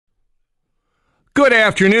Good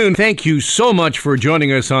afternoon. Thank you so much for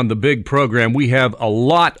joining us on the big program. We have a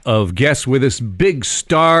lot of guests with us, big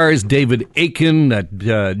stars. David Akin, that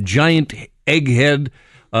giant egghead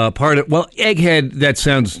egghead. That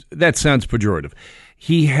sounds pejorative.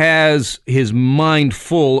 He has his mind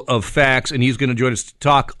full of facts, and he's going to join us to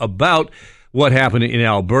talk about what happened in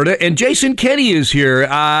Alberta. And Jason Kenney is here.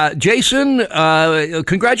 Jason,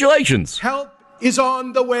 congratulations. Help is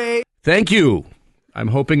on the way. Thank you. I'm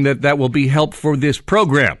hoping that will be help for this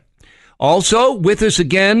program. Also with us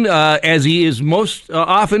again, as he is most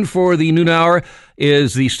often for the noon hour,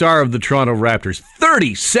 is the star of the Toronto Raptors.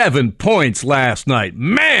 37 points last night.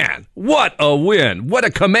 Man, what a win. What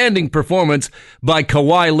a commanding performance by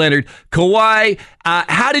Kawhi Leonard. Kawhi,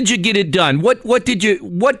 how did you get it done? What did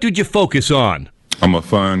you focus on? I'm a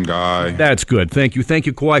fun guy. That's good. Thank you,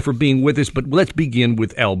 Kawhi, for being with us. But let's begin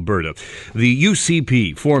with Alberta. The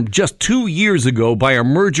UCP, formed just 2 years ago by a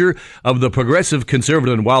merger of the Progressive,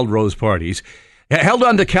 Conservative, and Wild Rose parties, held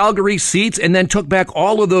on to Calgary seats and then took back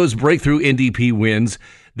all of those breakthrough NDP wins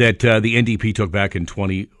that the NDP took back in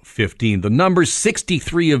 2015. The number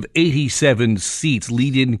 63 of 87 seats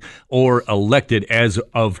leading or elected as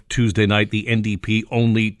of Tuesday night. The NDP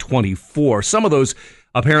only 24. Some of those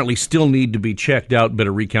apparently still need to be checked out.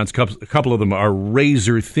 Better recounts. A couple of them are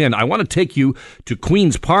razor thin. I want to take you to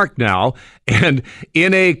Queen's Park now. And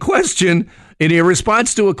in a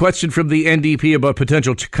response to a question from the NDP about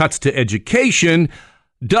potential cuts to education,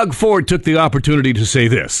 Doug Ford took the opportunity to say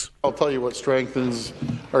this. I'll tell you what strengthens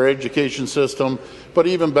our education system, but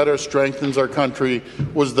even better strengthens our country,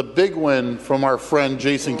 was the big win from our friend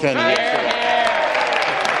Jason Kenney.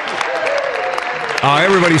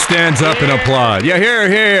 Everybody stands up and applaud. Yeah, here.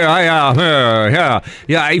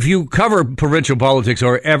 Yeah, if you cover provincial politics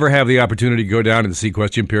or ever have the opportunity to go down in the C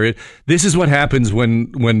question period, this is what happens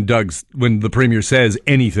when the premier says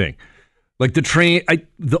anything. Like the train,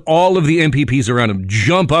 all of the MPPs around him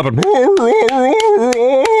jump up and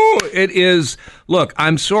it is. Look,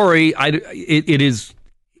 I'm sorry. It's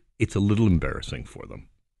a little embarrassing for them.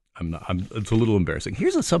 It's a little embarrassing.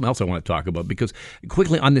 Here's something else I want to talk about, because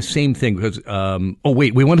quickly on the same thing, because,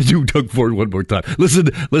 we want to do Doug Ford one more time. Listen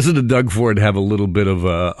to Doug Ford have a little bit of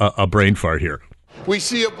a brain fart here. We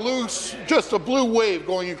see just a blue wave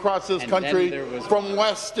going across this country from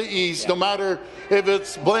west to east, no matter if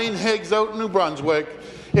it's Blaine Higgs out in New Brunswick,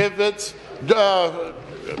 if it's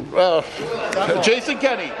Jason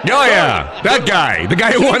Kenney. Oh, yeah, that guy, the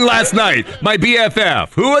guy who won last night, my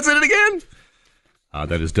BFF. Who was it again?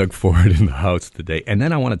 That is Doug Ford in the House today. And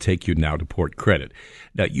then I want to take you now to Port Credit.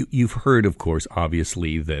 Now, you've heard, of course,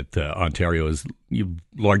 obviously, that Ontario is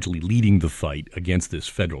largely leading the fight against this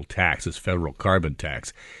federal tax, this federal carbon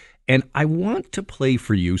tax. And I want to play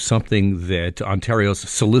for you something that Ontario's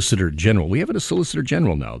Solicitor General, we have a Solicitor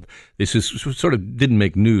General now. This is sort of didn't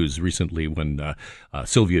make news recently when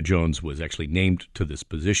Sylvia Jones was actually named to this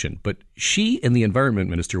position. But she and the Environment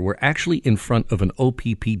Minister were actually in front of an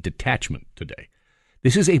OPP detachment today.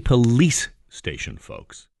 This is a police station,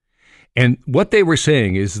 folks. And what they were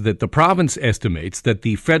saying is that the province estimates that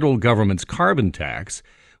the federal government's carbon tax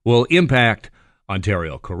will impact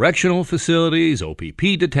Ontario correctional facilities,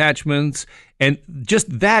 OPP detachments, and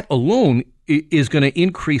just that alone is going to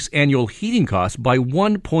increase annual heating costs by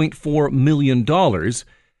 $1.4 million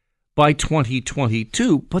by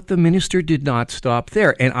 2022. But the minister did not stop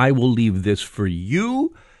there. And I will leave this for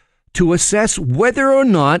you to assess whether or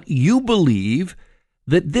not you believe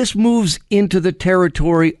that this moves into the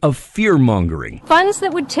territory of fear-mongering. Funds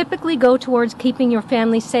that would typically go towards keeping your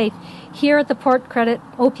family safe here at the Port Credit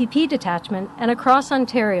OPP detachment and across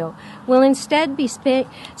Ontario will instead be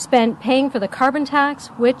spent paying for the carbon tax,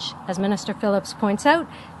 which, as Minister Phillips points out,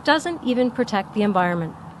 doesn't even protect the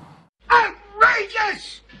environment.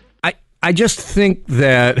 Outrageous! I just think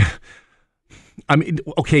that,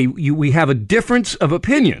 we have a difference of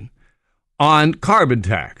opinion on carbon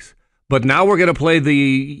tax. But now we're going to play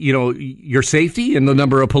your safety and the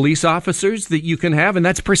number of police officers that you can have. And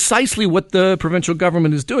that's precisely what the provincial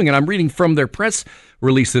government is doing. And I'm reading from their press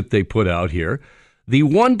release that they put out here. The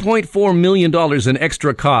 $1.4 million in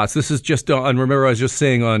extra costs. This is just on, remember I was just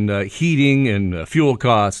saying on heating and fuel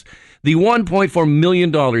costs. The $1.4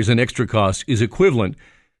 million in extra costs is equivalent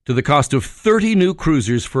to the cost of 30 new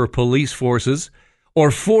cruisers for police forces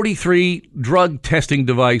or 43 drug testing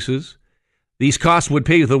devices. These costs would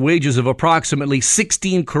pay the wages of approximately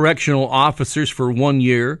 16 correctional officers for 1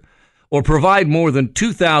 year, or provide more than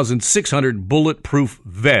 2,600 bulletproof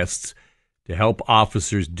vests to help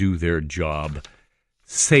officers do their job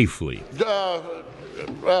safely.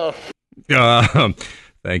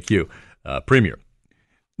 Thank you, Premier.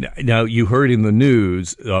 Now, you heard in the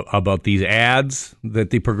news about these ads that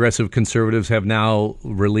the progressive conservatives have now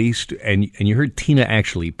released, and you heard Tina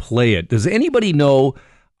actually play it. Does anybody know,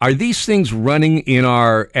 are these things running in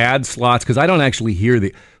our ad slots? Because I don't actually hear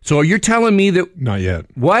the... So you're telling me that... Not yet.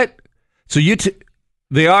 What? So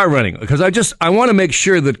they are running. Because I want to make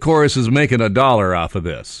sure that Chorus is making $1 off of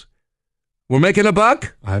this. We're making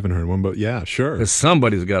 $1? I haven't heard one, but yeah, sure. Because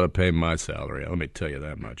somebody's got to pay my salary. Let me tell you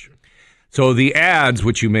that much. So the ads,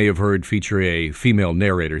 which you may have heard, feature a female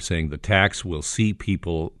narrator saying the tax will see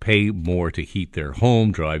people pay more to heat their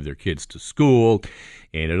home, drive their kids to school.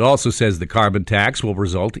 And it also says the carbon tax will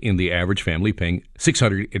result in the average family paying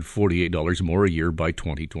 $648 more a year by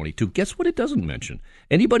 2022. Guess what it doesn't mention?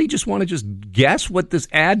 Anybody just want to just guess what this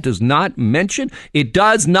ad does not mention? It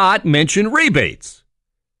does not mention rebates.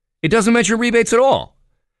 It doesn't mention rebates at all.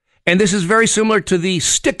 And this is very similar to the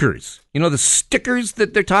stickers. You know, the stickers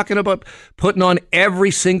that they're talking about putting on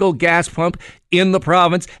every single gas pump in the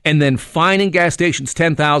province and then fining gas stations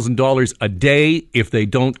 $10,000 a day if they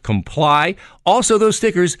don't comply. Also, those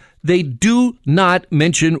stickers, they do not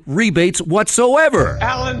mention rebates whatsoever.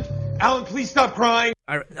 Alan, please stop crying.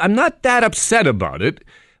 I'm not that upset about it,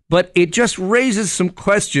 but it just raises some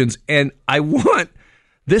questions, and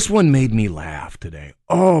this one made me laugh today.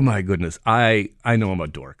 Oh, my goodness. I know I'm a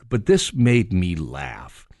dork, but this made me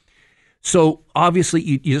laugh. So, obviously,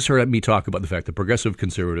 you just heard me talk about the fact that progressive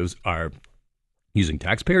conservatives are using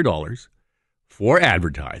taxpayer dollars for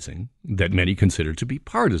advertising that many consider to be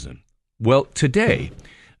partisan. Well, today,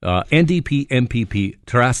 NDP MPP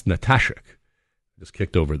Taras Natashik just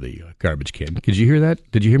kicked over the garbage can. Did you hear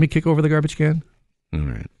that? Did you hear me kick over the garbage can? All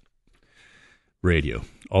right. Radio,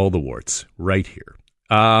 all the warts, right here.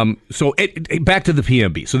 So back to the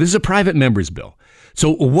PMB. So this is a private member's bill.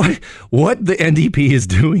 So what the NDP is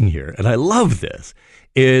doing here, and I love this,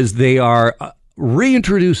 is they are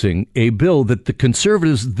reintroducing a bill that the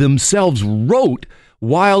Conservatives themselves wrote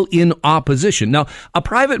while in opposition. Now, a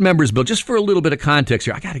private member's bill, just for a little bit of context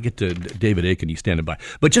here, I got to get to David Akin, he's standing by.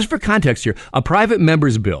 But just for context here, a private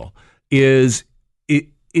member's bill is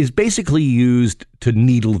basically used to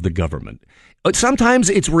needle the government. Sometimes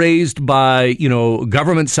it's raised by,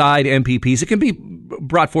 government side MPPs. It can be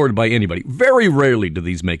brought forward by anybody. Very rarely do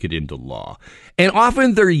these make it into law. And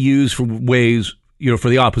often they're used for ways, for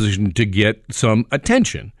the opposition to get some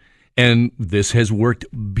attention. And this has worked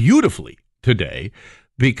beautifully today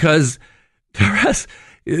because the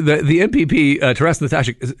MPP, Taras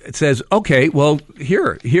Natashik, says, okay, well,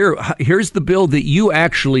 here's the bill that you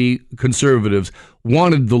actually, conservatives,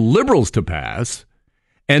 wanted the Liberals to pass.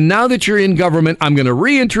 And now that you're in government, I'm going to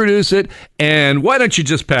reintroduce it, and why don't you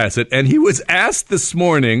just pass it? And he was asked this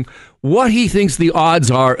morning what he thinks the odds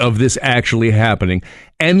are of this actually happening.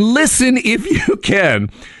 And listen, if you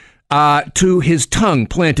can, to his tongue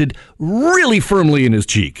planted really firmly in his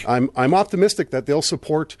cheek. I'm optimistic that they'll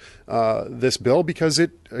support this bill because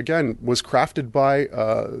it, again, was crafted by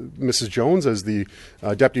Mrs. Jones as the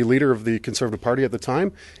deputy leader of the Conservative Party at the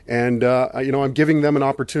time. And, I'm giving them an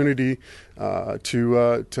opportunity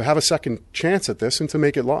to have a second chance at this and to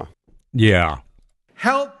make it law. Yeah.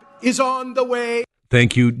 Help is on the way.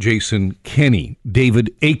 Thank you, Jason Kenney.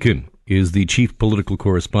 David Akin is the chief political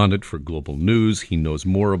correspondent for Global News. He knows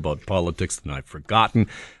more about politics than I've forgotten.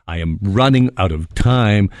 I am running out of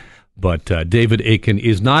time, but David Akin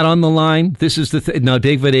is not on the line. This is the thing. Now,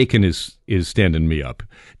 David Akin is standing me up.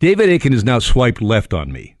 David Akin is now swiped left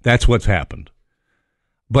on me. That's what's happened.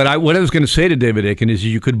 But what I was going to say to David Akin is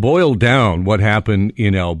you could boil down what happened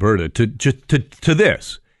in Alberta to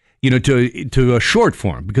this, to a short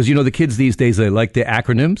form, because, the kids these days, they like the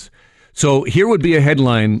acronyms. So here would be a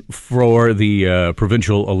headline for the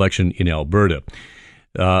provincial election in Alberta.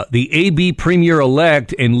 The AB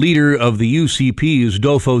Premier-elect and leader of the UCP is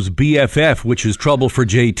Dofo's BFF, which is trouble for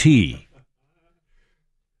JT.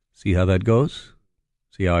 See how that goes?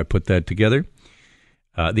 See how I put that together?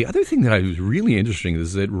 The other thing that was really interesting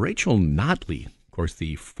is that Rachel Notley, of course,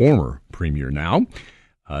 the former Premier now,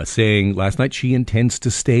 saying last night she intends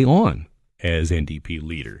to stay on as NDP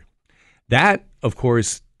leader. That, of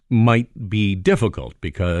course, might be difficult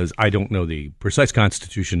because I don't know the precise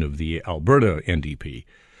constitution of the Alberta NDP,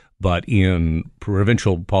 but in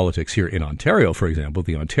provincial politics here in Ontario, for example,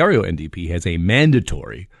 the Ontario NDP has a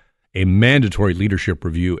mandatory leadership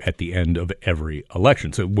review at the end of every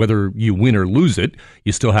election. So whether you win or lose it,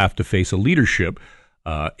 you still have to face a leadership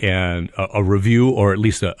and a review, or at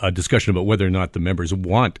least a discussion about whether or not the members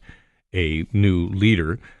want a new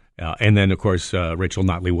leader. And then, of course, Rachel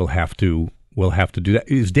Notley will have to do that.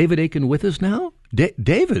 Is David Akin with us now?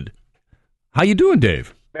 David, how you doing,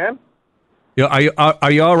 Dave? Man, Yeah,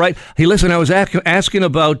 are you all right? Hey, listen, I was asking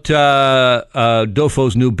about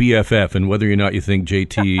Dofo's new BFF and whether or not you think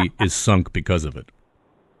JT is sunk because of it.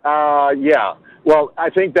 Yeah. Well, I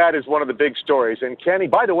think that is one of the big stories. And Kenny,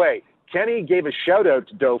 by the way, Kenny gave a shout-out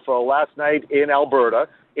to Dofo last night in Alberta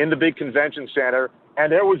in the big convention center,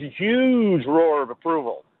 and there was a huge roar of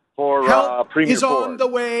approval for Premier is Ford. on the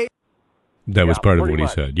way. That was part of what pretty he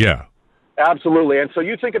much. said, yeah. Absolutely. And so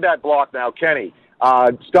you think of that block now, Kenny,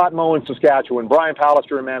 Scott Moe in Saskatchewan, Brian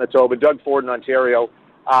Pallister in Manitoba, Doug Ford in Ontario,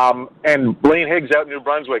 and Blaine Higgs out in New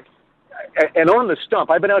Brunswick. And on the stump,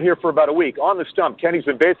 I've been out here for about a week. On the stump, Kenny's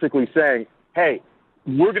been basically saying, hey,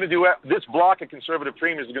 we're going to do this block of conservative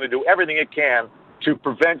premiers is going to do everything it can to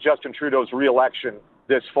prevent Justin Trudeau's re-election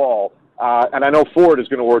this fall. And I know Ford is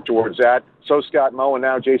going to work towards that. So Scott Moe and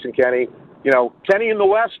now Jason Kenney. You know, Kenney in the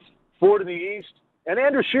West, Ford in the East. And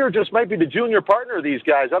Andrew Scheer just might be the junior partner of these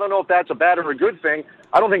guys. I don't know if that's a bad or a good thing.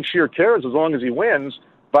 I don't think Scheer cares as long as he wins.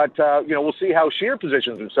 But, we'll see how Scheer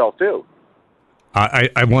positions himself, too.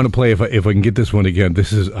 I want to play, if I can get this one again.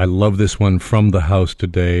 I love this one from the House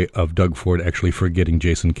today of Doug Ford actually forgetting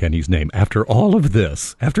Jason Kenney's name. After all of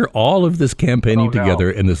this campaigning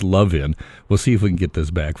together and this love-in, we'll see if we can get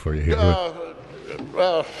this back for you here.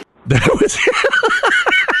 That was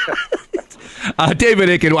David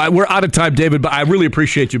Aiken. We're out of time, David, but I really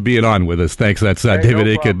appreciate you being on with us. Thanks. That's David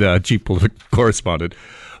Aiken, chief political correspondent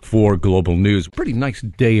for Global News. Pretty nice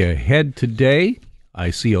day ahead today. I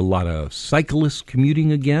see a lot of cyclists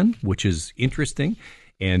commuting again, which is interesting.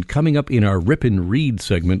 And coming up in our Rip and Read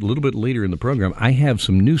segment a little bit later in the program, I have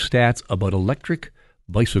some new stats about electric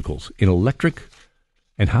bicycles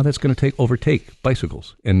and how that's going to overtake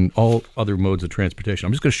bicycles and all other modes of transportation.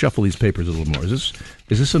 I'm just going to shuffle these papers a little more. Is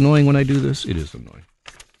this annoying when I do this? It is annoying.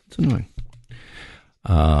 It's annoying.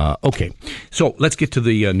 Okay, so let's get to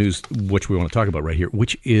the news which we want to talk about right here,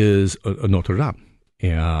 which is Notre Dame.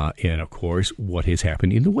 And, of course, what has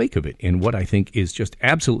happened in the wake of it. And what I think is just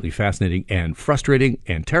absolutely fascinating and frustrating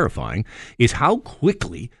and terrifying is how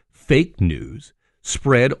quickly fake news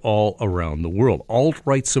spread all around the world.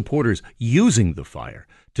 Alt-right supporters using the fire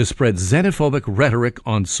to spread xenophobic rhetoric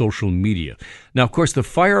on social media. Now, of course, the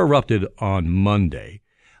fire erupted on Monday.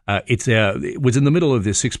 It was in the middle of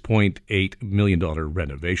this $6.8 million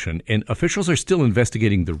renovation, and officials are still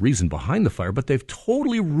investigating the reason behind the fire, but they've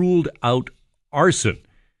totally ruled out arson.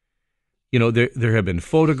 You know, there have been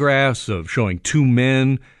photographs of showing two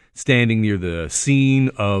men standing near the scene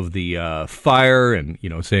of the fire and,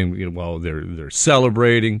 saying, well, they're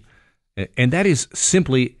celebrating. And that is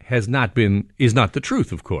not the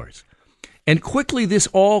truth, of course. And quickly this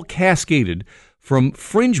all cascaded from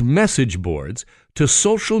fringe message boards to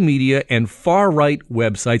social media and far-right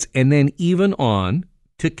websites, and then even on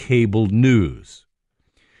to cable news.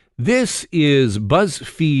 This is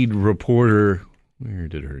BuzzFeed reporter, where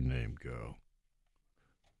did her name go?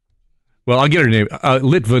 Well, I'll get her name,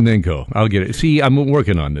 Litvinenko. I'll get it. See, I'm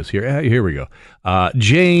working on this here. Here we go.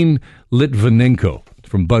 Jane Litvinenko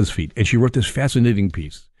from BuzzFeed, and she wrote this fascinating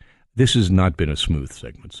piece. This has not been a smooth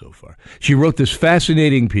segment so far. She wrote this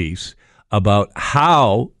fascinating piece about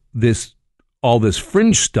how all this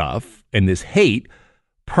fringe stuff and this hate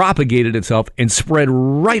propagated itself and spread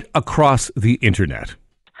right across the internet.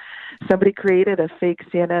 Somebody created a fake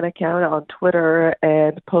CNN account on Twitter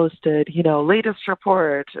and posted, latest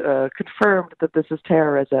report confirmed that this is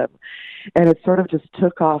terrorism. And it sort of just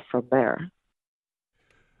took off from there.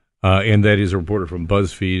 And that is a reporter from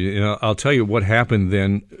BuzzFeed. And I'll tell you what happened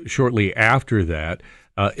then shortly after that.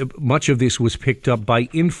 Much of this was picked up by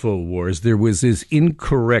InfoWars. There was this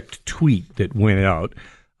incorrect tweet that went out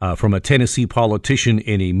from a Tennessee politician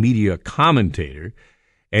and a media commentator.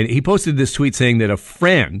 And he posted this tweet saying that a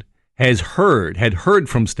friend had heard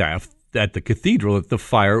from staff at the cathedral that the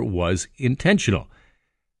fire was intentional.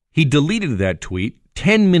 He deleted that tweet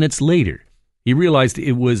 10 minutes later. He realized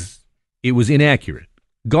it was inaccurate,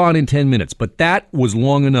 gone in 10 minutes. But that was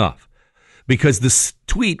long enough because this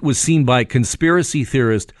tweet was seen by conspiracy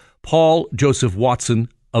theorist Paul Joseph Watson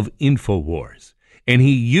of InfoWars. And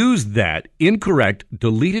he used that incorrect,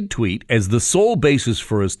 deleted tweet as the sole basis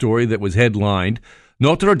for a story that was headlined,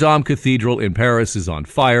 Notre Dame Cathedral in Paris is on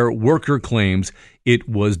fire. Worker claims it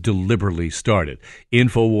was deliberately started.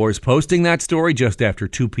 InfoWars posting that story just after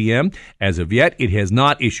 2 p.m. As of yet, it has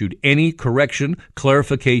not issued any correction,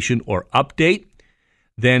 clarification, or update.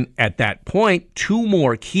 Then at that point, two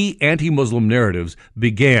more key anti-Muslim narratives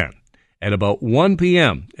began. At about 1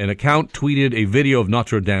 p.m., an account tweeted a video of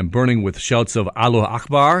Notre Dame burning with shouts of Allah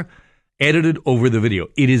Akbar edited over the video.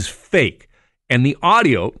 It is fake. And the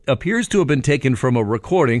audio appears to have been taken from a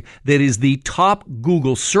recording that is the top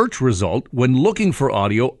Google search result when looking for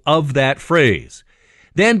audio of that phrase.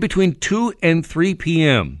 Then between 2 and 3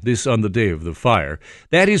 p.m., this on the day of the fire,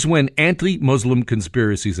 that is when anti-Muslim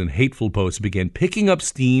conspiracies and hateful posts began picking up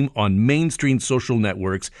steam on mainstream social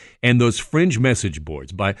networks and those fringe message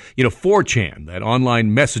boards by, 4chan, that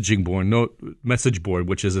online message board,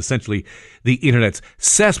 which is essentially the internet's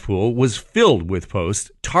cesspool, was filled with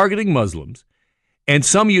posts targeting Muslims. And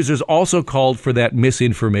some users also called for that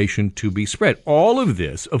misinformation to be spread. All of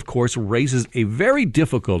this, of course, raises a very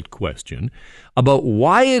difficult question about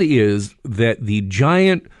why it is that the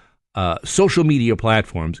giant social media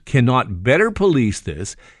platforms cannot better police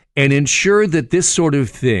this and ensure that this sort of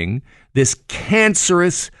thing, this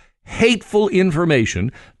cancerous, hateful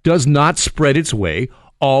information, does not spread its way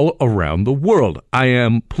all around the world. I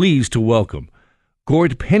am pleased to welcome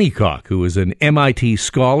Gord Pennycock, who is an MIT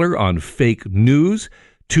scholar on fake news,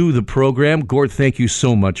 to the program. Gord, thank you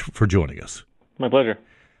so much for joining us. My pleasure.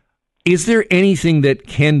 Is there anything that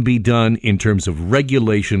can be done in terms of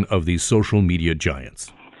regulation of these social media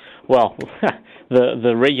giants? Well,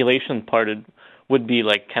 the regulation part would be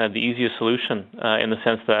like kind of the easiest solution in the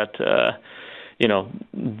sense that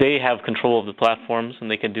they have control of the platforms and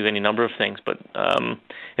they can do any number of things, but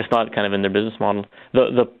it's not kind of in their business model.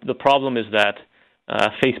 The problem is that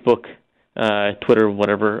Facebook, Twitter,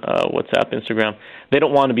 whatever, WhatsApp, Instagram, they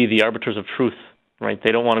don't want to be the arbiters of truth, right?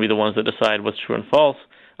 They don't want to be the ones that decide what's true and false.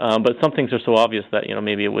 But some things are so obvious that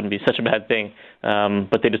maybe it wouldn't be such a bad thing.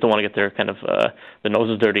 But they just don't want to get their kind of the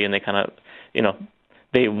noses dirty, and they kind of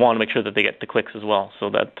they want to make sure that they get the clicks as well. So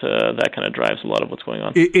that kind of drives a lot of what's going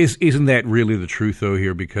on. Isn't that really the truth, though,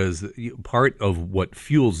 here? Because part of what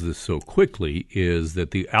fuels this so quickly is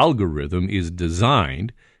that the algorithm is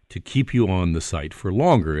designed to keep you on the site for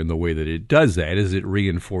longer. And the way that it does that is it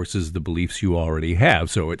reinforces the beliefs you already have.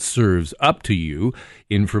 So it serves up to you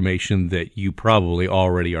information that you probably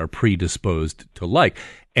already are predisposed to like.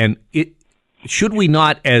 And should we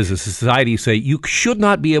not, as a society, say you should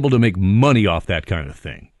not be able to make money off that kind of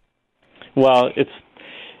thing? Well,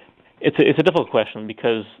 it's a difficult question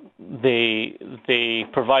because they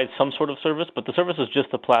provide some sort of service, but the service is just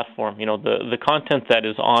a platform. The content that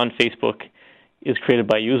is on Facebook is created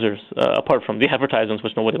by users, apart from the advertisements,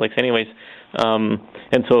 which nobody likes anyways.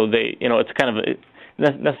 And so it's kind of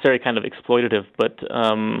necessary kind of exploitative, but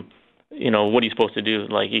what are you supposed to do?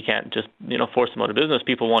 Like, you can't just, force them out of business.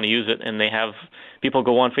 People want to use it, and people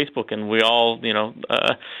go on Facebook, and we all,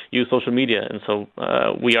 use social media. And so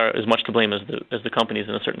we are as much to blame as the companies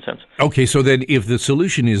in a certain sense. Okay, so then if the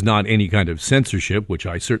solution is not any kind of censorship, which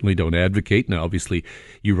I certainly don't advocate, now obviously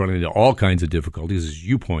you run into all kinds of difficulties, as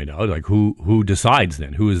you point out, like who decides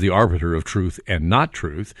then? Who is the arbiter of truth and not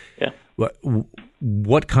truth? Yeah.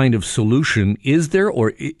 What kind of solution is there,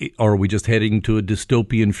 or are we just heading to a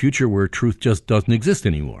dystopian future where truth just doesn't exist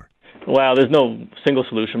anymore? Well, there's no single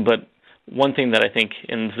solution, but one thing that I think,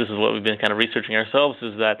 and this is what we've been kind of researching ourselves,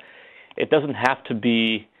 is that it doesn't have to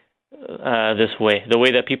be this way. The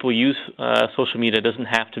way that people use social media doesn't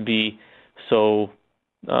have to be so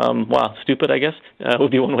stupid, I guess,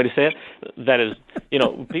 would be one way to say it. That is,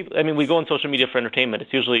 people, we go on social media for entertainment.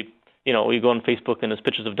 It's usually, we go on Facebook and there's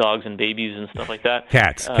pictures of dogs and babies and stuff like that.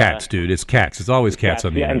 Cats, dude. It's cats. It's always cats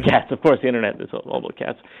on the internet. And cats, of course. The internet is all about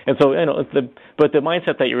cats. And so, but the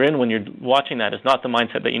mindset that you're in when you're watching that is not the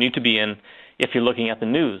mindset that you need to be in if you're looking at the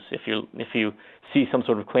news. If you see some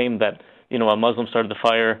sort of claim that a Muslim started the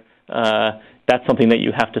fire, that's something that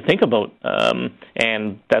you have to think about.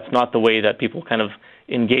 And that's not the way that people kind of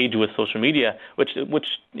engage with social media, which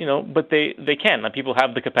but they can. People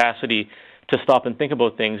have the capacity to stop and think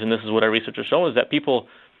about things, and this is what our research has shown, is that people,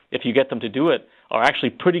 if you get them to do it, are actually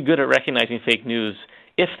pretty good at recognizing fake news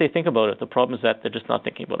if they think about it. The problem is that they're just not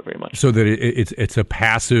thinking about it very much. So that it's a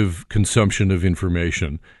passive consumption of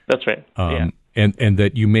information. That's right. Yeah. And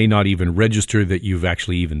that you may not even register that you've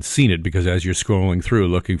actually even seen it, because as you're scrolling through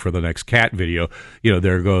looking for the next cat video,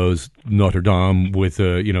 there goes Notre Dame with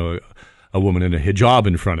a woman in a hijab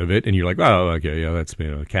in front of it, and you're like, oh, okay, yeah, that's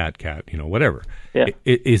cat, whatever. Yeah.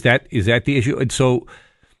 Is that the issue? And so,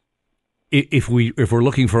 if we're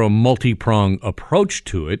looking for a multi-pronged approach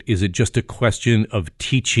to it, is it just a question of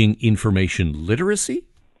teaching information literacy?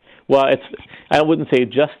 Well, I wouldn't say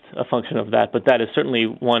just a function of that, but that is certainly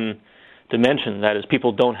one dimension. That is,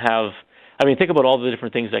 people don't have. Think about all the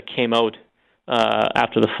different things that came out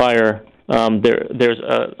after the fire. There's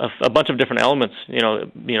a bunch of different elements,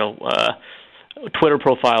 Twitter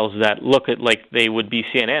profiles that look at like they would be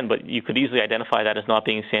CNN, but you could easily identify that as not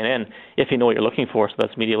being CNN if you know what you're looking for. So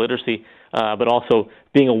that's media literacy, but also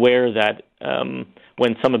being aware that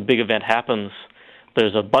when some big event happens,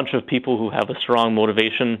 There's a bunch of people who have a strong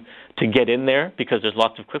motivation to get in there because there's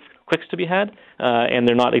lots of clicks to be had, and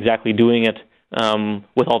they're not exactly doing it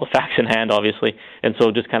with all the facts in hand, obviously. And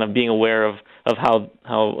so just kind of being aware of how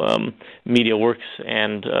media works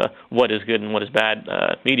and what is good and what is bad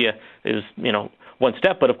media is, one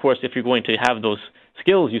step. But of course, if you're going to have those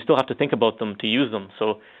skills, you still have to think about them to use them.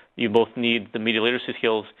 So you both need the media literacy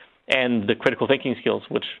skills and the critical thinking skills,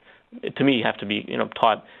 which to me have to be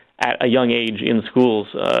taught at a young age in schools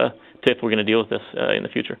if we're going to deal with this in the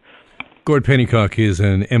future. Gord Pennycock is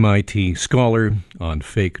an MIT scholar on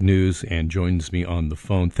fake news and joins me on the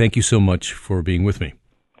phone. Thank you so much for being with me.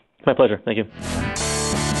 My pleasure. Thank you.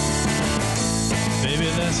 Baby,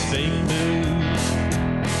 that's fake news.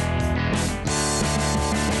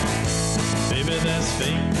 Baby, that's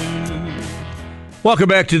fake news. Welcome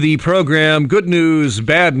back to the program. Good news,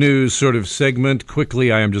 bad news sort of segment.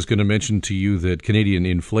 Quickly, I am just going to mention to you that Canadian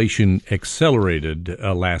inflation accelerated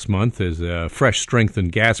last month as fresh strength in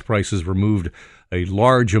gas prices removed a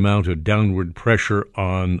large amount of downward pressure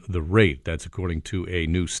on the rate. That's according to a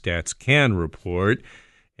new Stats Can report.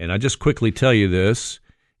 And I just quickly tell you this.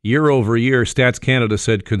 Year over year, Stats Canada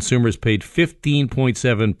said consumers paid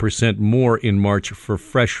 15.7% more in March for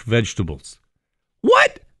fresh vegetables.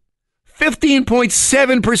 What?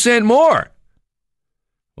 15.7% more.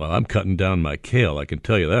 Well, I'm cutting down my kale, I can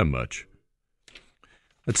tell you that much.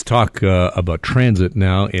 Let's talk about transit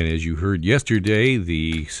now. And as you heard yesterday,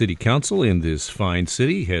 the city council in this fine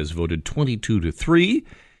city has voted 22-3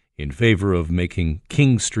 in favor of making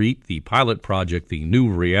King Street, the pilot project, the new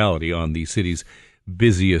reality on the city's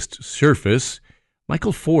busiest surface.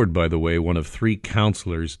 Michael Ford, by the way, one of 3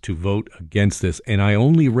 councillors to vote against this. And I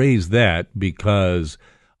only raise that because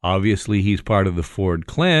obviously he's part of the Ford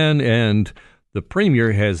clan, and the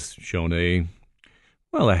Premier has shown a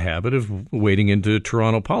habit of wading into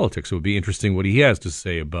Toronto politics. It would be interesting what he has to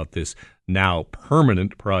say about this now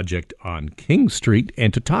permanent project on King Street.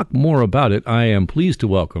 And to talk more about it, I am pleased to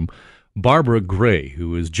welcome Barbara Gray,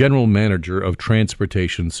 who is General Manager of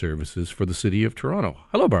Transportation Services for the City of Toronto.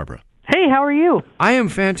 Hello, Barbara. Hey, how are you? I am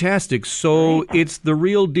fantastic. So it's the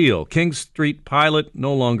real deal. King Street pilot,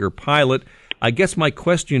 no longer pilot. I guess my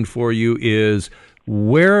question for you is,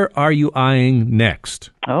 where are you eyeing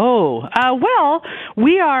next? Well,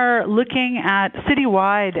 we are looking at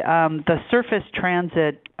citywide the surface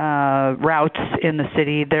transit routes in the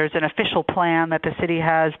city. There's an official plan that the city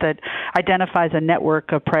has that identifies a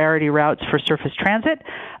network of priority routes for surface transit,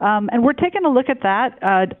 and we're taking a look at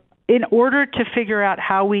that in order to figure out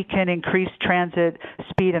how we can increase transit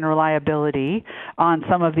speed and reliability on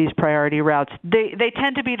some of these priority routes. They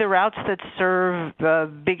tend to be the routes that serve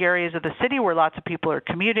big areas of the city where lots of people are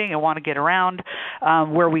commuting and want to get around,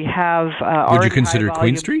 where we have Would you consider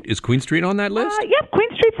Queen Street? Is Queen Street on that list? Yeah, Queen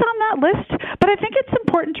Street's on that list. But I think it's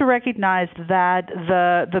important to recognize that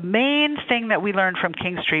the main thing that we learned from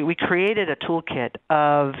King Street, we created a toolkit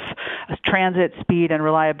of transit speed and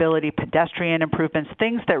reliability, pedestrian improvements,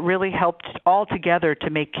 things that really helped all together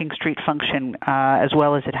to make King Street function as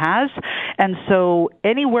well as it has. And so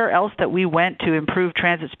anywhere else that we went to improve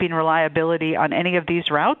transit speed and reliability on any of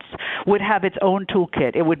these routes would have its own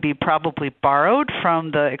toolkit. It would be probably borrowed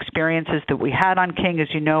from the experiences that we had on King.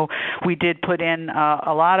 As you know, we did put in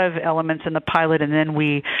a lot of elements in the pilot, and then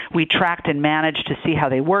we tracked and managed to see how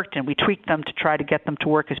they worked, and we tweaked them to try to get them to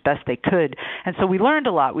work as best they could. And so we learned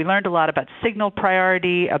a lot. We learned a lot about signal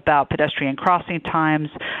priority, about pedestrian crossing times,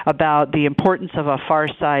 about the importance of a far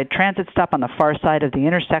side transit stop on the far side of the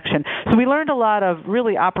intersection. So we learned a lot of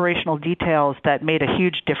really operational details that made a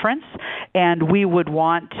huge difference, and we would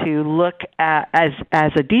want to look at,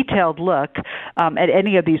 as a detailed look at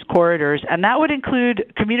any of these corridors, and that would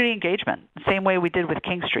include community engagement, the same way we did with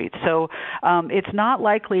King Street. So it's not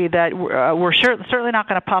likely that we're certainly not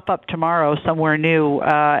going to pop up tomorrow somewhere new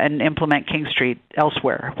and implement King Street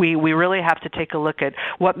elsewhere. We really have to take a look at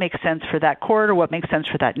what makes sense for that corridor, what makes sense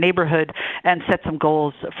for that neighborhood, and set some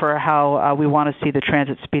goals for how we want to see the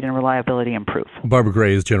transit speed and reliability improve. Barbara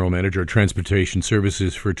Gray is General Manager of Transportation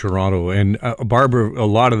Services for Toronto. And Barbara, a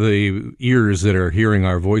lot of the ears that are hearing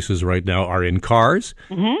our voices right now are in cars,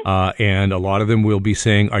 and a lot of them will be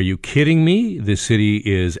saying, are you kidding me? This city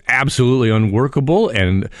is absolutely unworkable,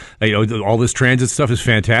 and all this transit stuff is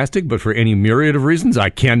fantastic, but for any myriad of reasons, I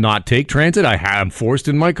cannot take transit. I'm forced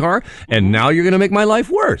in my car, and now you're going to make my life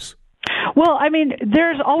worse. Well, I mean,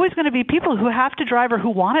 there's always going to be people who have to drive or who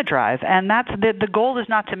want to drive, and that's the goal is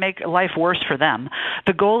not to make life worse for them.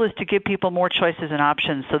 The goal is to give people more choices and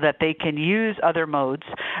options so that they can use other modes.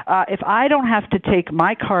 If I don't have to take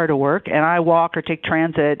my car to work and I walk or take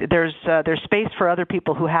transit, there's space for other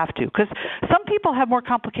people who have to, because some people have more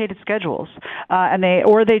complicated schedules, and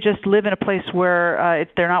they just live in a place where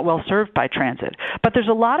they're not well served by transit. But there's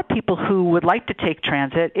a lot of people who would like to take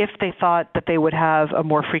transit if they thought that they would have a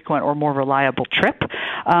more frequent or more reliable trip.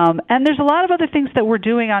 And there's a lot of other things that we're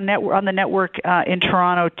doing on the network in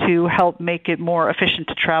Toronto to help make it more efficient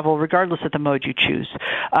to travel, regardless of the mode you choose.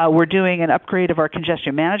 We're doing an upgrade of our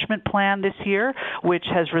congestion management plan this year, which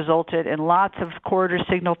has resulted in lots of corridor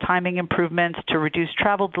signal timing improvements to reduce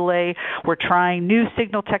travel delay. We're trying new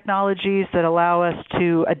signal technologies that allow us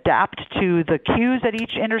to adapt to the cues at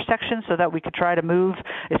each intersection so that we could try to move,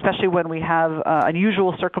 especially when we have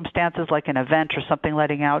unusual circumstances like an event or something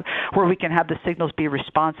letting out, where we can have the signals be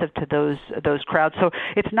responsive to those crowds. So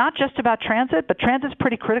it's not just about transit, but transit's a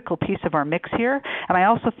pretty critical piece of our mix here. And I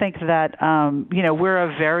also think that we're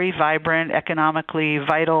a very vibrant, economically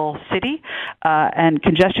vital city, and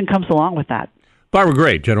congestion comes along with that. Barbara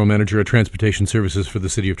Gray, General Manager of Transportation Services for the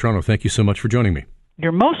City of Toronto. Thank you so much for joining me.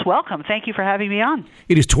 You're most welcome. Thank you for having me on.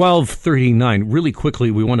 It is 12:39. Really quickly,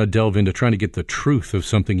 we want to delve into trying to get the truth of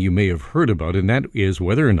something you may have heard about, and that is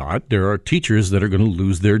whether or not there are teachers that are going to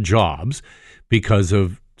lose their jobs because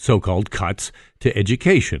of so-called cuts to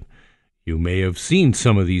education. You may have seen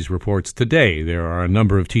some of these reports today. There are a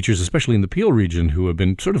number of teachers, especially in the Peel region, who have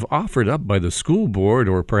been sort of offered up by the school board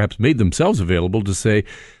or perhaps made themselves available to say,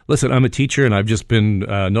 listen, I'm a teacher and I've just been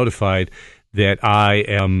notified that I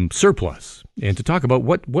am surplus. And to talk about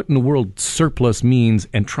what in the world surplus means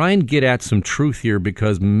and try and get at some truth here,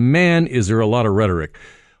 because, man, is there a lot of rhetoric.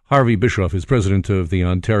 Harvey Bischoff is president of the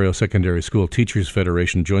Ontario Secondary School Teachers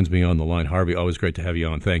Federation, joins me on the line. Harvey, always great to have you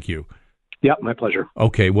on. Thank you. Yeah, my pleasure.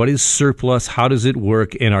 Okay, what is surplus? How does it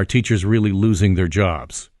work? And are teachers really losing their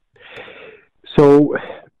jobs? So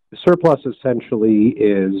surplus essentially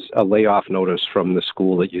is a layoff notice from the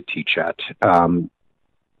school that you teach at.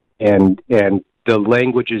 And the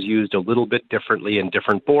language is used a little bit differently in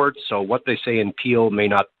different boards. So what they say in Peel may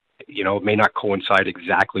not coincide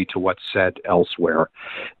exactly to what's said elsewhere.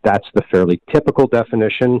 That's the fairly typical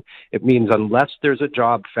definition. It means unless there's a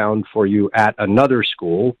job found for you at another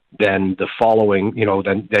school, then the following,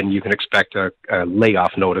 then you can expect a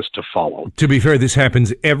layoff notice to follow. To be fair, this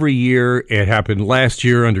happens every year. It happened last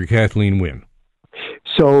year under Kathleen Wynne.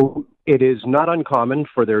 So it is not uncommon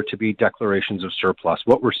for there to be declarations of surplus.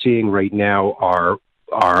 What we're seeing right now are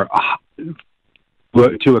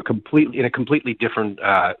in a completely different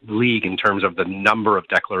league in terms of the number of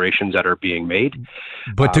declarations that are being made.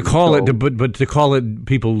 But to call it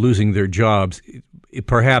people losing their jobs,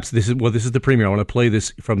 perhaps this is the Premier. I want to play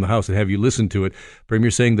this from the House and have you listen to it. Premier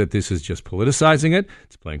saying that this is just politicizing it.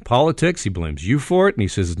 It's playing politics. He blames you for it, and he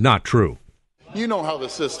says it's not true. You know how the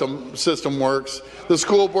system works. The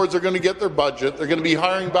school boards are going to get their budget. They're going to be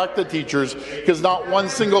hiring back the teachers because not one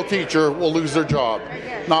single teacher will lose their job.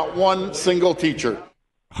 Not one single teacher.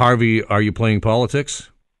 Harvey, are you playing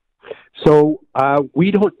politics? So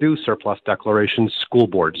we don't do surplus declarations. School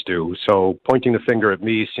boards do. So pointing the finger at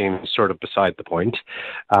me seems sort of beside the point.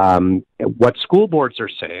 What school boards are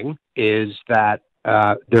saying is that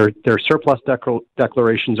their surplus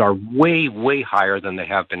declarations are way, way higher than they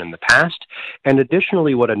have been in the past. And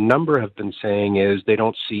additionally, what a number have been saying is they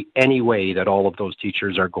don't see any way that all of those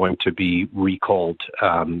teachers are going to be recalled,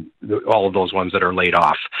 all of those ones that are laid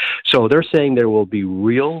off. So they're saying there will be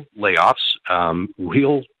real layoffs,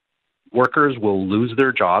 real workers will lose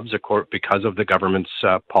their jobs because of the government's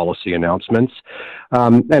policy announcements.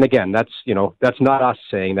 And again, that's not us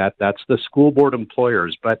saying that. That's the school board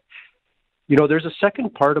employers. But there's a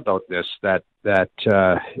second part about this that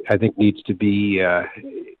I think needs to be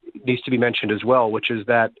mentioned as well, which is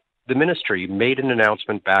that the ministry made an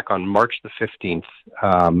announcement back on March the 15th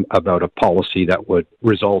about a policy that would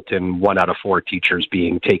result in 1 out of 4 teachers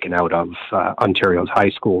being taken out of Ontario's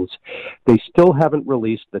high schools. They still haven't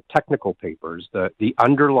released the technical papers, the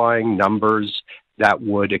underlying numbers that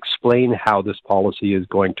would explain how this policy is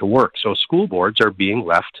going to work. So school boards are being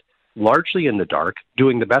left largely in the dark,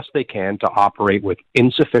 doing the best they can to operate with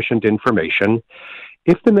insufficient information.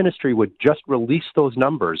 If the ministry would just release those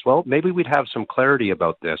numbers, well, maybe we'd have some clarity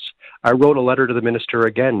about this. I wrote a letter to the minister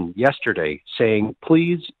again yesterday saying,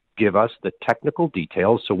 please give us the technical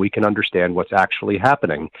details so we can understand what's actually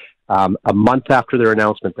happening. A month after their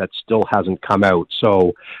announcement, that still hasn't come out.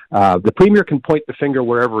 So the Premier can point the finger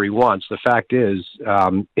wherever he wants. The fact is,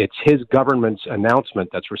 it's his government's announcement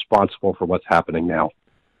that's responsible for what's happening now.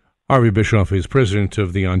 Harvey Bischoff is president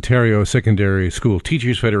of the Ontario Secondary School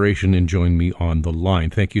Teachers Federation and joined me on the line.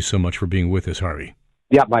 Thank you so much for being with us, Harvey.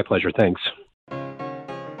 Yeah, my pleasure. Thanks.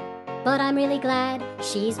 But I'm really glad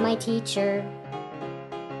she's my teacher.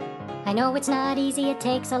 I know it's not easy, it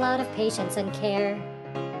takes a lot of patience and care.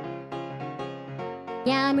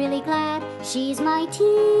 Yeah, I'm really glad she's my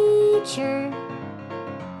teacher.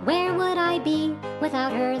 Where would I be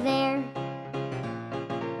without her there?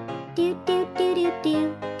 Do do do do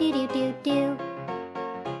do do do do do.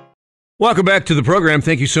 Welcome back to the program.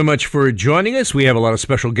 Thank you so much for joining us. We have a lot of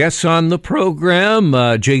special guests on the program.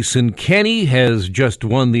 Jason Kenney has just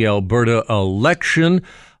won the Alberta election.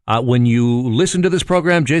 When you listen to this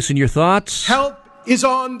program, Jason, your thoughts? Help is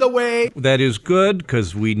on the way. That is good,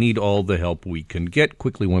 because we need all the help we can get.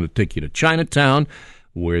 Quickly want to take you to Chinatown,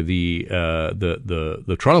 where the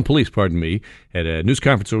Toronto Police, had a news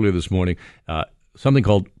conference earlier this morning, something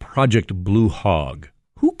called Project Blue Hog.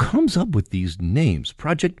 Who comes up with these names?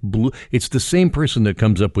 Project Blue. It's the same person that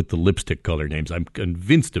comes up with the lipstick color names. I'm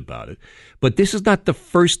convinced about it. But this is not the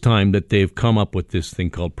first time that they've come up with this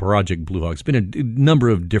thing called Project Blue Hog. It's been a number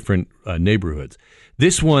of different neighborhoods.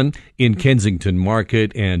 This one in Kensington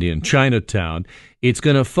Market and in Chinatown, it's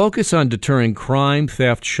going to focus on deterring crime,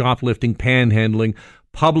 theft, shoplifting, panhandling,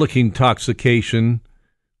 public intoxication.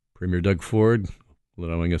 Premier Doug Ford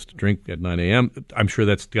allowing us to drink at 9 a.m. I'm sure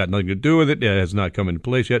that's got nothing to do with it. It has not come into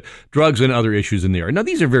place yet. Drugs and other issues in the area. Now,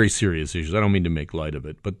 these are very serious issues. I don't mean to make light of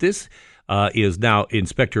it. But this is now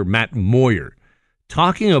Inspector Matt Moyer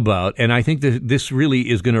talking about, and I think that this really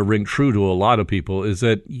is going to ring true to a lot of people, is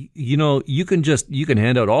that, you know, you can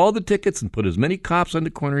hand out all the tickets and put as many cops on the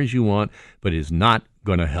corner as you want, but it's not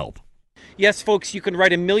going to help. Yes, folks, you can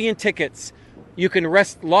write 1 million tickets. You can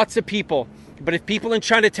arrest lots of people. But if people in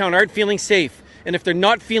Chinatown aren't feeling safe, and if they're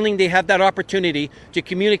not feeling they have that opportunity to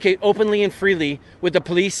communicate openly and freely with the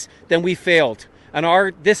police, then we failed.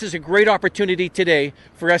 And this is a great opportunity today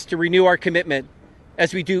for us to renew our commitment,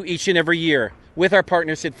 as we do each and every year, with our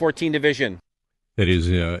partners at 14 Division. That is,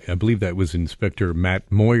 I believe that was Inspector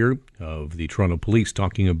Matt Moyer of the Toronto Police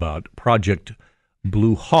talking about Project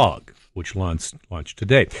Blue Hog, which launched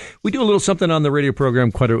today. We do a little something on the radio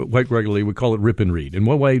program quite regularly. We call it Rip and Read. And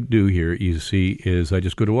what I do here, you see, is I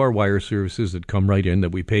just go to our wire services that come right in that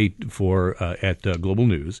we pay for at Global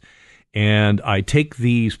News. And I take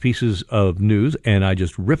these pieces of news and I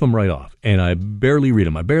just rip them right off. And I barely read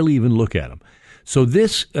them. I barely even look at them. So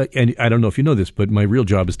this, and I don't know if you know this, but my real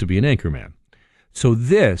job is to be an anchorman. So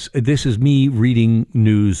this is me reading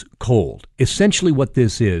news cold. Essentially what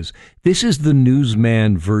this is the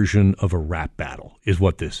newsman version of a rap battle is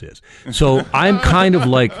what this is. So I'm kind of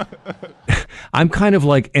like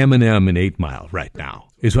Eminem in 8 Mile right now.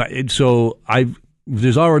 So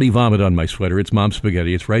there's already vomit on my sweater. It's Mom's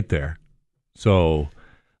spaghetti. It's right there. So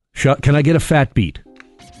can I get a fat beat?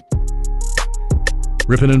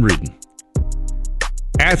 Ripping and reading.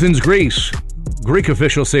 Athens, Greece. Greek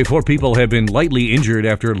officials say 4 people have been lightly injured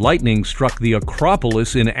after lightning struck the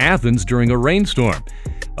Acropolis in Athens during a rainstorm.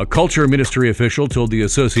 A culture ministry official told the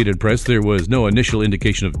Associated Press there was no initial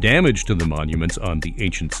indication of damage to the monuments on the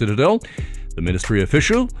ancient citadel. The ministry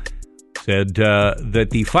official said that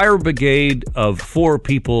the fire brigade of 4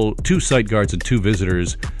 people, 2 site guards and 2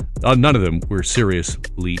 visitors, none of them were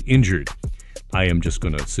seriously injured. I am just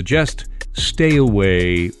going to suggest stay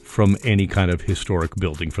away from any kind of historic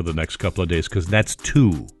building for the next couple of days, because that's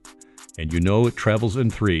 2. And you know it travels in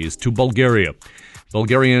 3s to Bulgaria.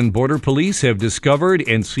 Bulgarian border police have discovered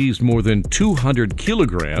and seized more than 200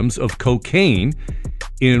 kilograms of cocaine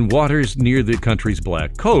in waters near the country's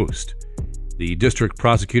Black Coast. The district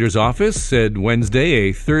prosecutor's office said Wednesday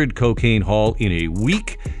a 3rd cocaine haul in a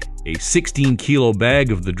week. A 16-kilo bag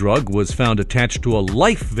of the drug was found attached to a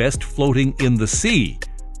life vest floating in the sea.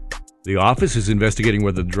 The office is investigating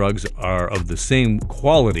whether the drugs are of the same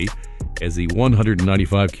quality as the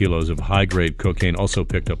 195 kilos of high-grade cocaine also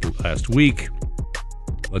picked up last week.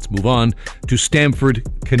 Let's move on to Stamford,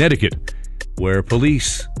 Connecticut, where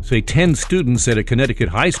police say 10 students at a Connecticut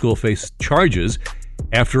high school face charges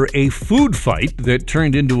after a food fight that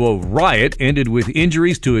turned into a riot ended with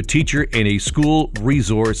injuries to a teacher and a school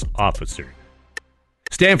resource officer.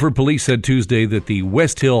 Stamford police said Tuesday that the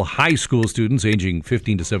West Hill High School students, aging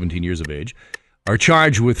 15 to 17 years of age, are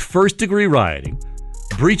charged with first-degree rioting,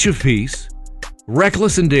 breach of peace,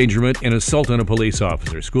 reckless endangerment, and assault on a police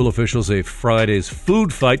officer. School officials say Friday's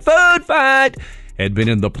food fight had been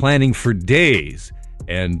in the planning for days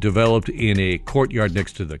and developed in a courtyard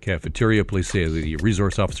next to the cafeteria. Police say the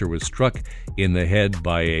resource officer was struck in the head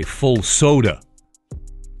by a full soda.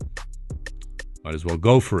 Might as well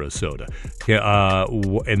go for a soda.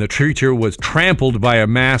 And the teacher was trampled by a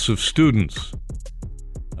mass of students.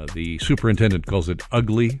 The superintendent calls it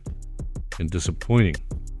ugly and disappointing.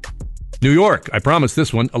 New York, I promised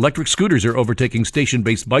this one. Electric scooters are overtaking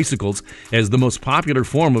station-based bicycles as the most popular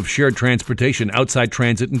form of shared transportation outside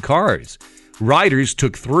transit and cars. Riders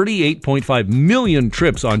took 38.5 million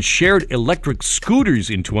trips on shared electric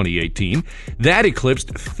scooters in 2018. That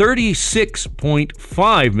eclipsed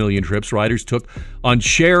 36.5 million trips riders took on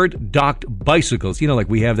shared docked bicycles. You know, like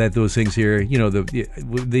we have those things here. You know,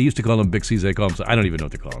 they used to call them Bixies. They call them, I don't even know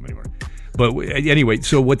what they call them anymore. But anyway,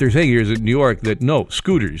 so what they're saying here is in New York that no,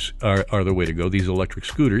 scooters are the way to go, these electric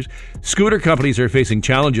scooters. Scooter companies are facing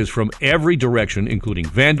challenges from every direction, including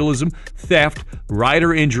vandalism, theft,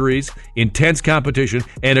 rider injuries, intense competition,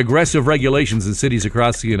 and aggressive regulations in cities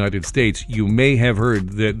across the United States. You may have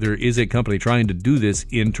heard that there is a company trying to do this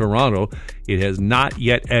in Toronto. It has not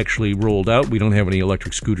yet actually rolled out. We don't have any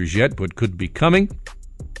electric scooters yet, but could be coming.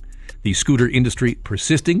 The scooter industry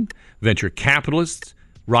persisting. Venture capitalists,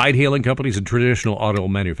 ride-hailing companies, and traditional auto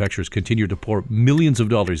manufacturers continue to pour millions of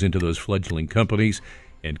dollars into those fledgling companies,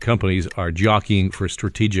 and companies are jockeying for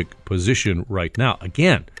strategic position right now.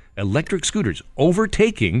 Again, electric scooters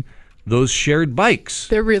overtaking those shared bikes.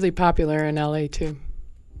 They're really popular in LA, too.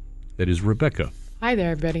 That is Rebecca. Hi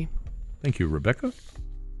there, everybody. Thank you, Rebecca.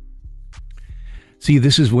 See,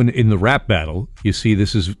 this is when in the rap battle, you see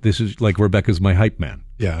this is like Rebecca's my hype man.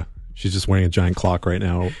 Yeah. She's just wearing a giant clock right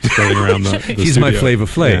now, strolling around the She's studio. my Flava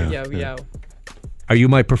Flav. Yo, yo. Are you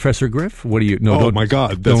my Professor Griff? What do you? No, oh my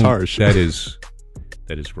God, that's harsh. That is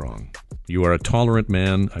wrong. You are a tolerant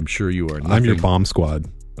man. I'm sure you are. Nothing. I'm your bomb squad.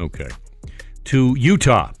 Okay. To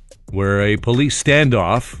Utah, where a police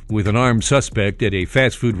standoff with an armed suspect at a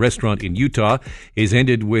fast food restaurant in Utah is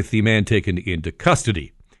ended with the man taken into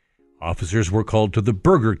custody. Officers were called to the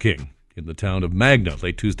Burger King in the town of Magna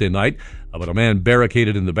late Tuesday night about a man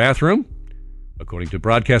barricaded in the bathroom. According to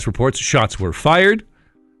broadcast reports, shots were fired.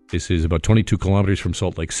 This is about 22 kilometers from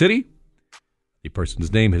Salt Lake City. The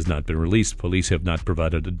person's name has not been released. Police have not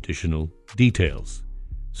provided additional details.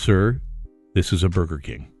 Sir, this is a Burger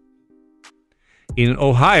King. In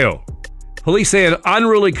Ohio, police say an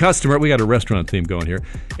unruly customer, we got a restaurant theme going here,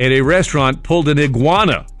 at a restaurant pulled an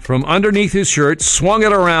iguana from underneath his shirt, swung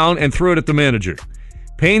it around, and threw it at the manager.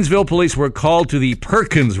 Paynesville police were called to the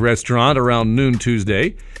Perkins restaurant around noon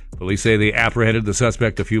Tuesday. Police say they apprehended the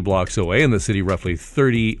suspect a few blocks away in the city, roughly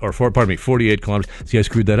 48 kilometers. See, I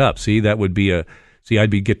screwed that up. See, that would be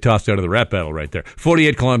I'd get tossed out of the rap battle right there.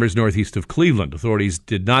 48 kilometers northeast of Cleveland. Authorities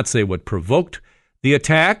did not say what provoked the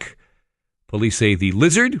attack. Police say the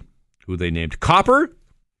lizard, who they named Copper,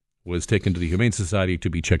 was taken to the Humane Society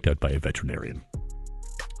to be checked out by a veterinarian.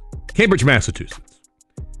 Cambridge, Massachusetts.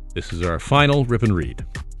 This is our final rip and read.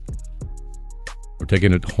 We're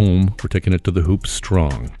taking it home. We're taking it to the hoop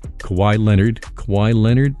strong. Kawhi Leonard,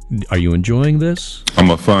 are you enjoying this? I'm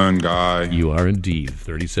a fun guy. You are indeed.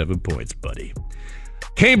 37 points, buddy.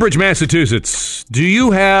 Cambridge, Massachusetts. Do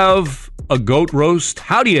you have a goat roast?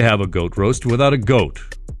 How do you have a goat roast without a goat?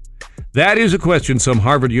 That is a question some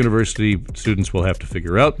Harvard University students will have to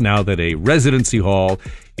figure out now that a residency hall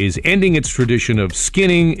is ending its tradition of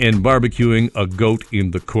skinning and barbecuing a goat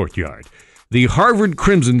in the courtyard. The Harvard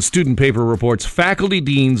Crimson student paper reports faculty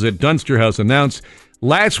deans at Dunster House announced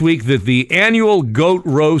last week that the annual goat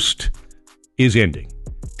roast is ending.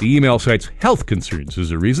 The email cites health concerns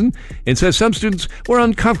as a reason and says some students were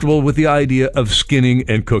uncomfortable with the idea of skinning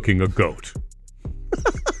and cooking a goat.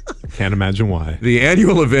 Can't imagine why. The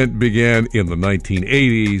annual event began in the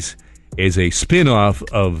 1980s as a spin-off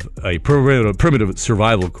of a primitive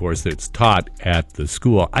survival course that's taught at the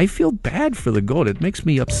school. I feel bad for the goat. It makes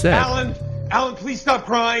me upset. Alan, please stop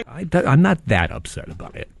crying. I'm not that upset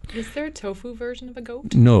about it. Is there a tofu version of a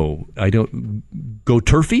goat? No, I don't.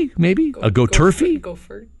 Go-turfy, maybe? A go-turfy? Oh,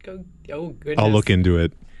 goodness. I'll look into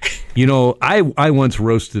it. You know, I once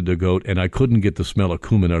roasted a goat, and I couldn't get the smell of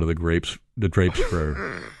cumin out of the drapes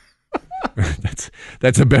for...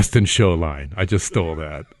 That's a Best in Show line. I just stole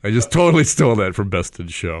that. I just totally stole that from Best in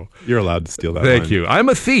Show. You're allowed to steal that Thank line. you. I'm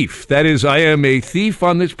a thief. That is, I am a thief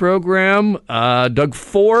on this program. Doug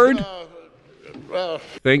Ford.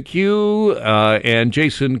 Thank you. And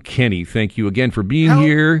Jason Kenney, thank you again for being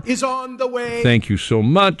here. Is on the way. Thank you so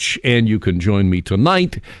much. And you can join me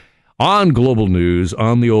tonight on Global News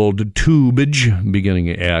on the old tubage beginning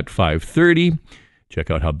at 5:30. Check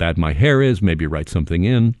out how bad my hair is. Maybe write something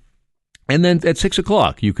in. And then at 6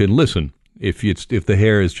 o'clock, you can listen if the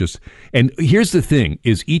hair is just... And here's the thing,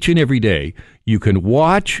 is each and every day, you can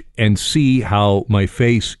watch and see how my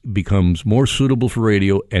face becomes more suitable for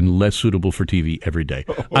radio and less suitable for TV every day.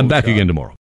 I'm back again tomorrow.